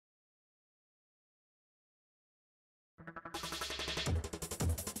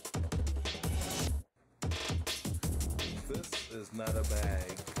This is not a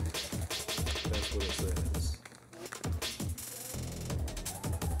bag. That's what it says.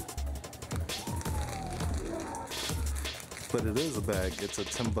 But it is a bag. It's a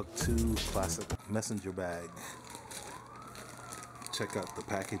Timbuk2 classic messenger bag. Check out the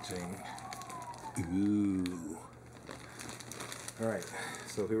packaging. Ooh. Alright,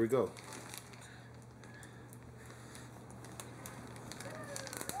 so here we go.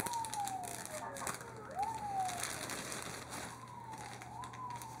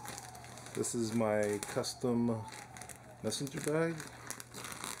 This is my custom messenger bag.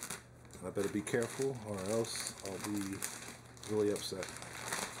 I better be careful or else I'll be really upset.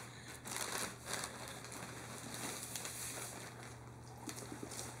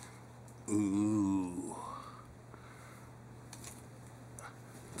 Ooh.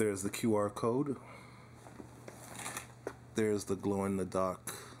 There's the QR code. There's the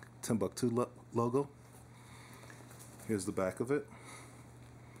glow-in-the-dark Timbuk2 logo. Here's the back of it.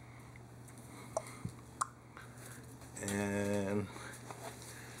 And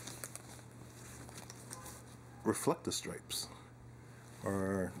reflector stripes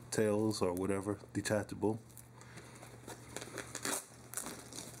or tails or whatever, detachable.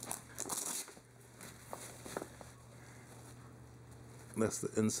 That's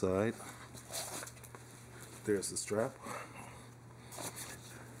the inside. There's the strap.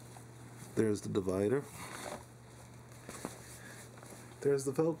 There's the divider. There's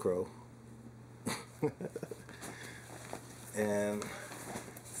the Velcro. And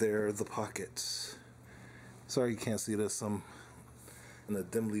there are the pockets. Sorry you can't see this, I'm in a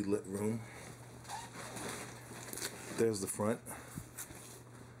dimly lit room. There's the front.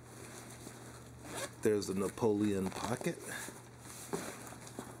 There's the Napoleon pocket.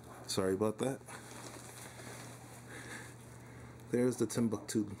 Sorry about that. There's the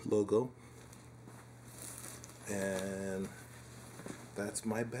Timbuk2 logo. And that's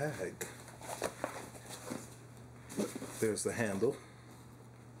my bag. There's the handle.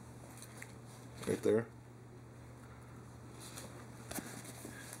 Right there.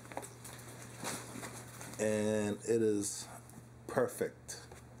 And it is perfect.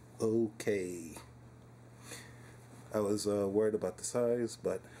 Okay. I was worried about the size,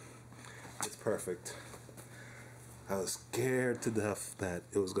 but it's perfect. I was scared to death that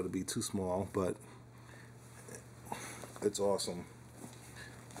it was going to be too small, but it's awesome.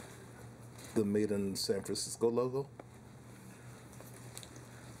 The Made in San Francisco logo.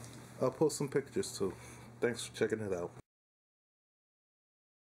 I'll post some pictures too. Thanks for checking it out.